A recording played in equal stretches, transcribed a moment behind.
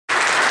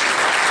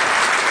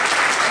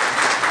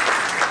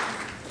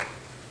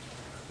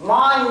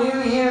My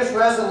New Year's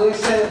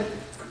resolution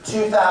for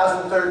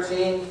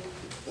 2013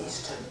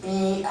 is to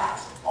be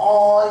as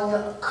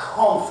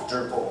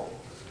uncomfortable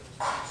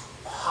as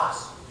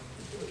possible.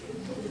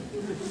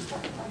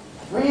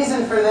 The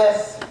reason for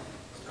this is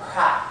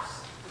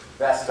perhaps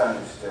best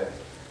understood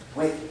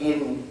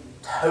within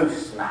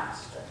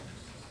Toastmasters.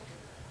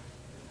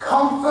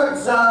 Comfort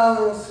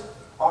zones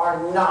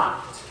are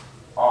not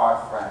our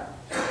friend.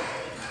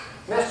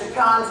 Mr.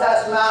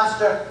 Contest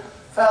Master,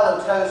 fellow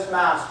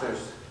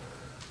Toastmasters,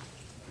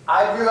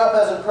 I grew up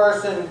as a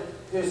person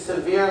who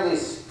severely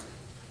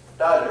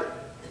stuttered.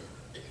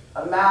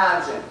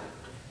 Imagine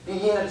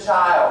being a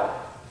child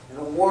in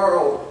a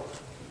world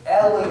of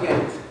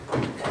elegant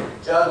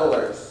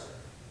jugglers,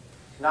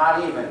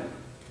 not even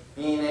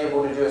being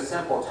able to do a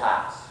simple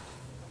task,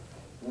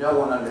 no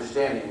one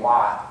understanding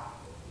why.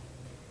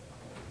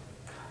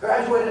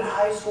 Graduated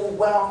high school,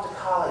 went off to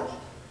college,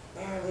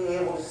 barely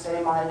able to say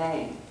my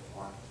name,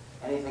 or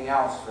anything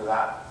else for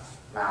that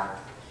matter.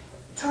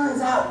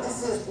 Turns out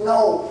this is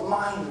no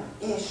minor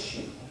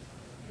issue.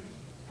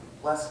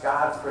 Bless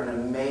God for an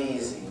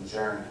amazing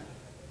journey.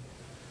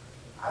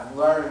 I've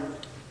learned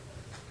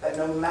that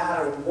no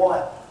matter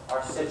what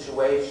our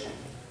situation,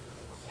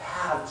 we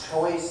have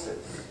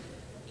choices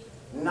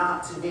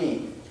not to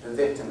be the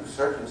victim of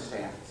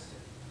circumstance,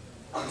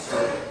 but to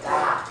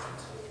adapt.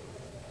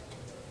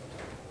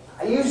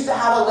 I used to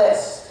have a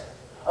list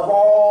of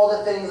all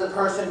the things a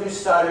person who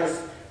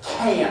stutters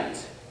can't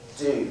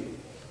do.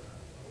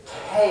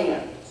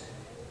 Can't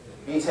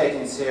be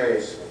taken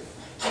seriously.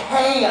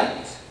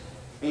 Can't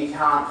be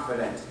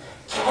confident.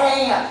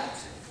 Can't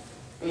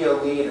be a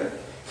leader.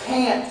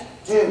 Can't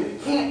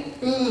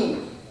be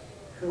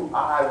who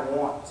I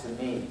want to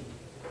be.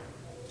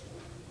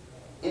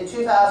 In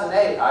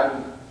 2008, I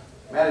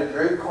met a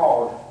group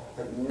called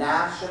the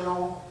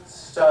National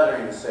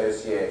Stuttering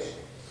Association.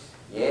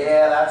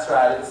 Yeah, that's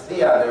right, it's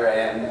the other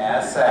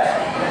NSA.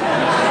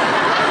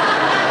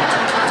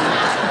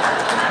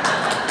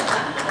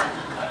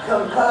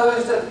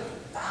 Composed of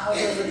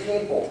thousands of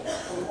people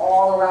from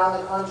all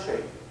around the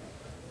country,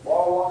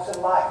 all walks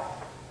of life,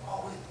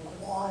 all with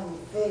one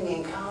thing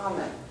in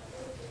common.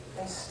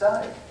 They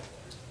stuttered.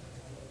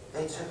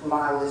 They took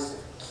my list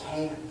of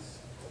can'ts,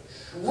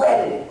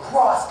 shredded it,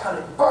 cross-cut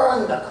it,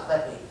 burned the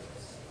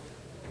clippings.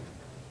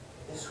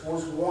 This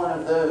was one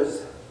of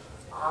those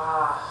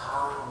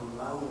aha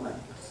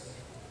moments.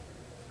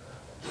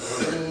 The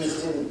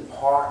seas didn't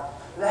part,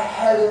 the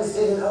heavens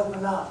didn't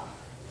open up,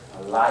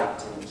 the light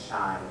didn't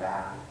shine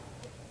down.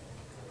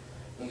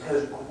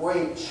 Because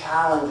great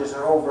challenges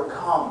are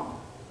overcome,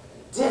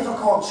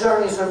 difficult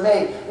journeys are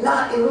made,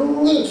 not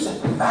in leaps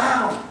and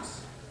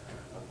bounds,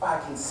 but by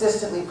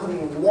consistently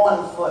putting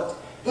one foot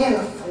in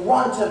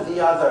front of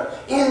the other,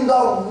 in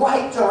the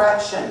right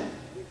direction,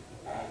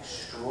 an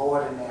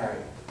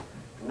extraordinary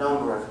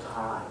number of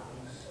times.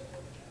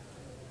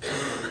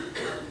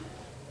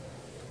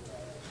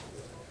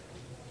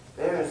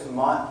 There is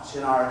much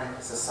in our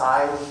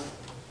society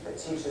that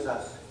teaches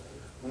us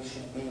we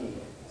should be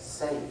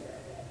safe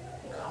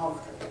and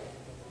comfortable.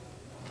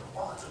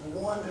 Well, it's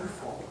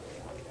wonderful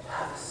to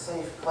have a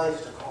safe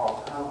place to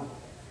call home.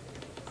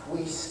 If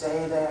we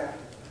stay there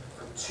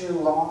for too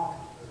long,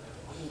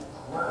 we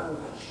grow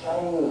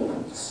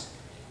chains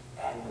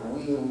and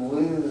we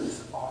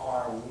lose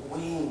our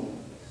wings.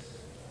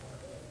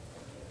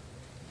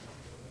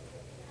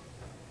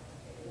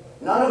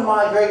 None of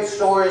my great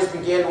stories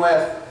begin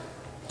with,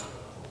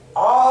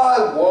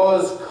 I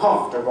was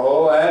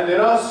comfortable and in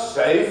a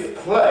safe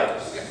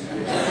place.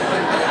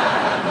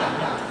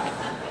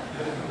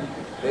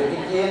 They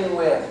begin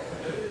with,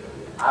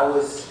 I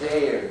was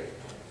scared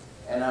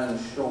and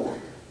unsure.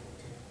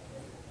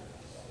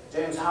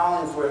 James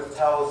Hollingsworth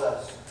tells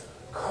us,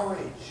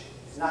 courage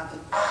is not the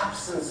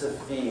absence of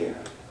fear,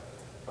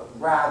 but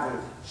rather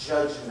the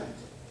judgment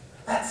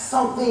that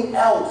something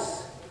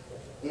else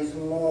is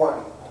more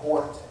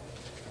important.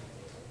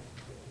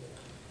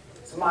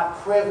 It's my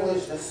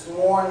privilege this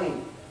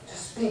morning to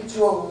speak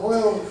to a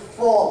room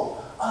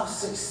full of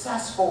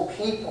successful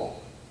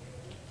people.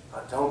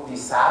 But don't be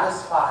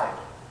satisfied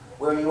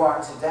where you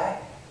are today,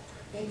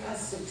 because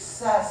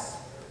success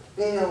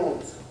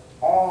builds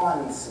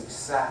on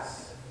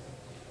success.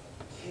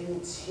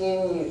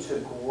 Continue to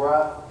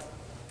grow.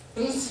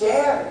 Be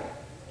scared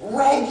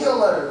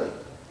regularly.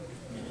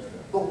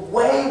 The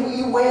way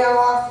we wear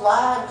our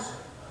flags,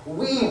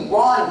 we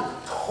run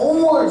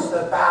towards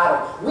the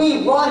battle.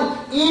 We run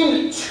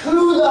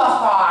into the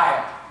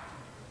fire.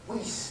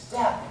 We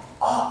step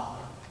up,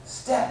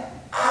 step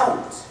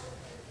out,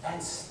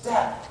 and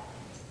step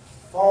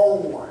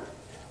forward.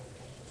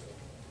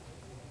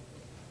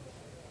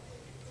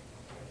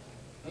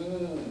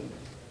 Be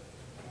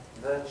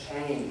the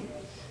change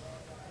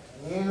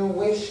you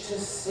wish to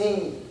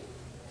see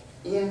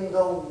in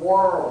the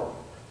world.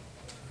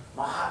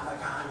 Mahatma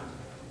Gandhi.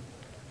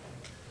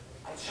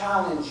 I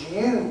challenge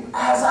you,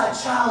 as I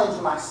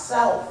challenge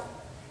myself,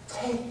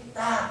 take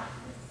that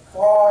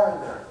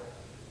farther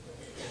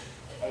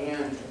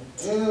and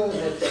do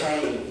the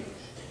change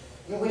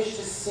you wish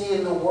to see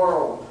in the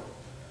world.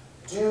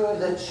 Do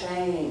the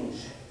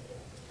change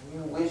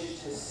you wish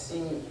to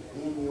see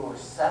in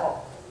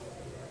yourself.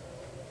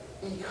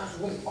 Because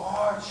we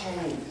are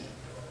changed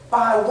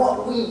by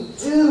what we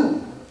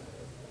do,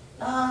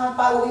 not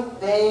by what we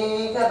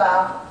think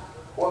about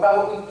or by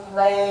what we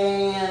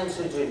plan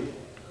to do,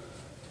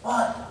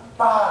 but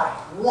by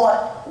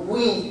what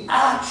we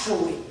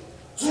actually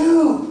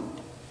do.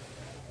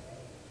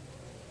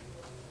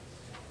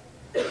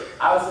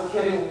 I was the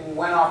kid who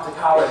went off to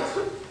college,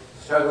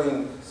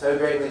 struggling so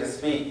greatly to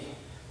speak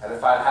that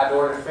if I'd had to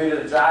order food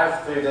at a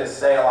drive-thru to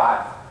stay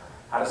alive,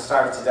 I'd have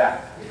starved to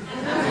death.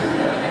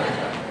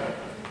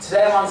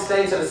 Today I'm on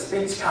stage at a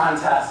speech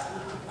contest,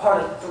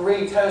 part of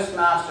 3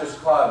 Toastmasters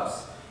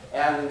clubs,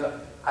 and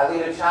I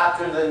lead a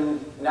chapter of the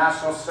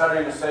National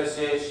Stuttering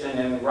Association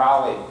in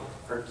Raleigh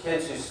for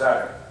kids who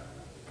stutter.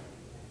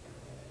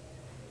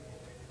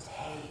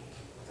 Take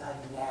the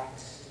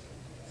next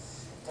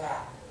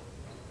step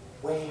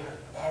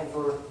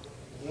wherever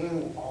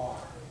you are,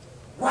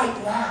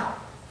 right now.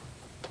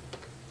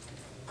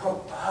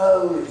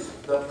 Propose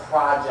the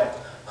project,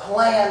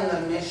 plan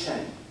the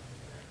mission,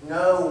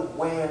 know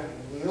where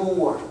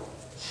your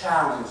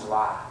challenge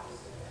lies,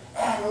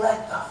 and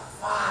let the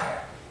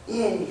fire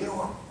in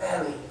your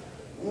belly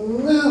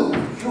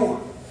move your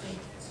feet.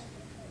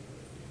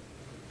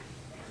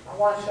 I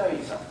want to show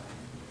you something.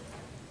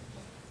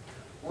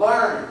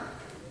 Learn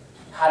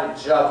how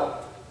to juggle.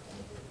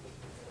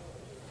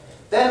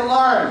 Then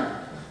learn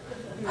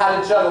how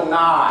to juggle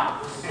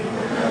knives.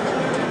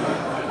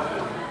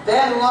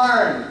 Then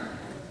learn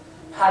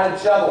how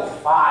to juggle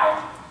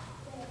fire.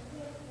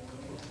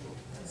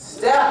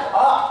 Step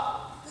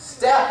up,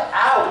 step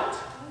out,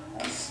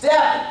 and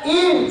step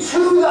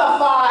into the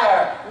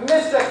fire,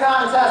 Mr.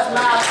 Contest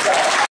Master.